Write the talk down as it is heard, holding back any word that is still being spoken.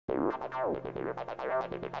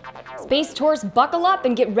Space tourists, buckle up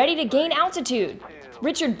and get ready to gain altitude.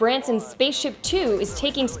 Richard Branson's SpaceShipTwo is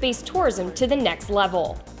taking space tourism to the next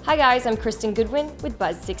level. Hi guys, I'm Krysitn Goodwin with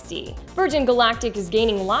Buzz60. Virgin Galactic is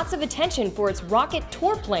gaining lots of attention for its rocket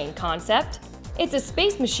tour plane concept. It's a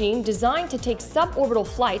space machine designed to take suborbital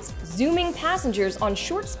flights, zooming passengers on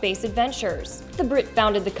short space adventures. The Brit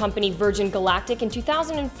founded the company Virgin Galactic in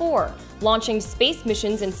 2004, launching space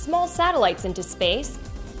missions and small satellites into space.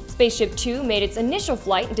 SpaceShipTwo made its initial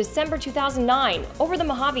flight in December 2009 over the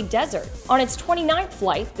Mojave Desert. On its 29th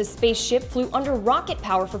flight, the spaceship flew under rocket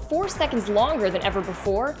power for 4 seconds longer than ever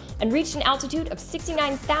before and reached an altitude of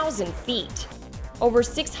 69,000 feet. Over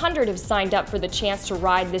 600 have signed up for the chance to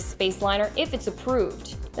ride this spaceliner if it's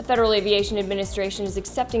approved. The Federal Aviation Administration is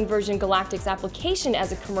accepting Virgin Galactic's application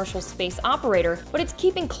as a commercial space operator, but it's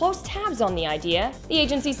keeping close tabs on the idea. The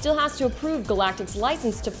agency still has to approve Galactic's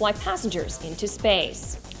license to fly passengers into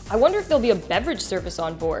space. I wonder if there'll be a beverage service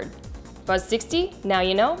on board. Buzz60, now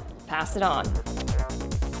you know, pass it on.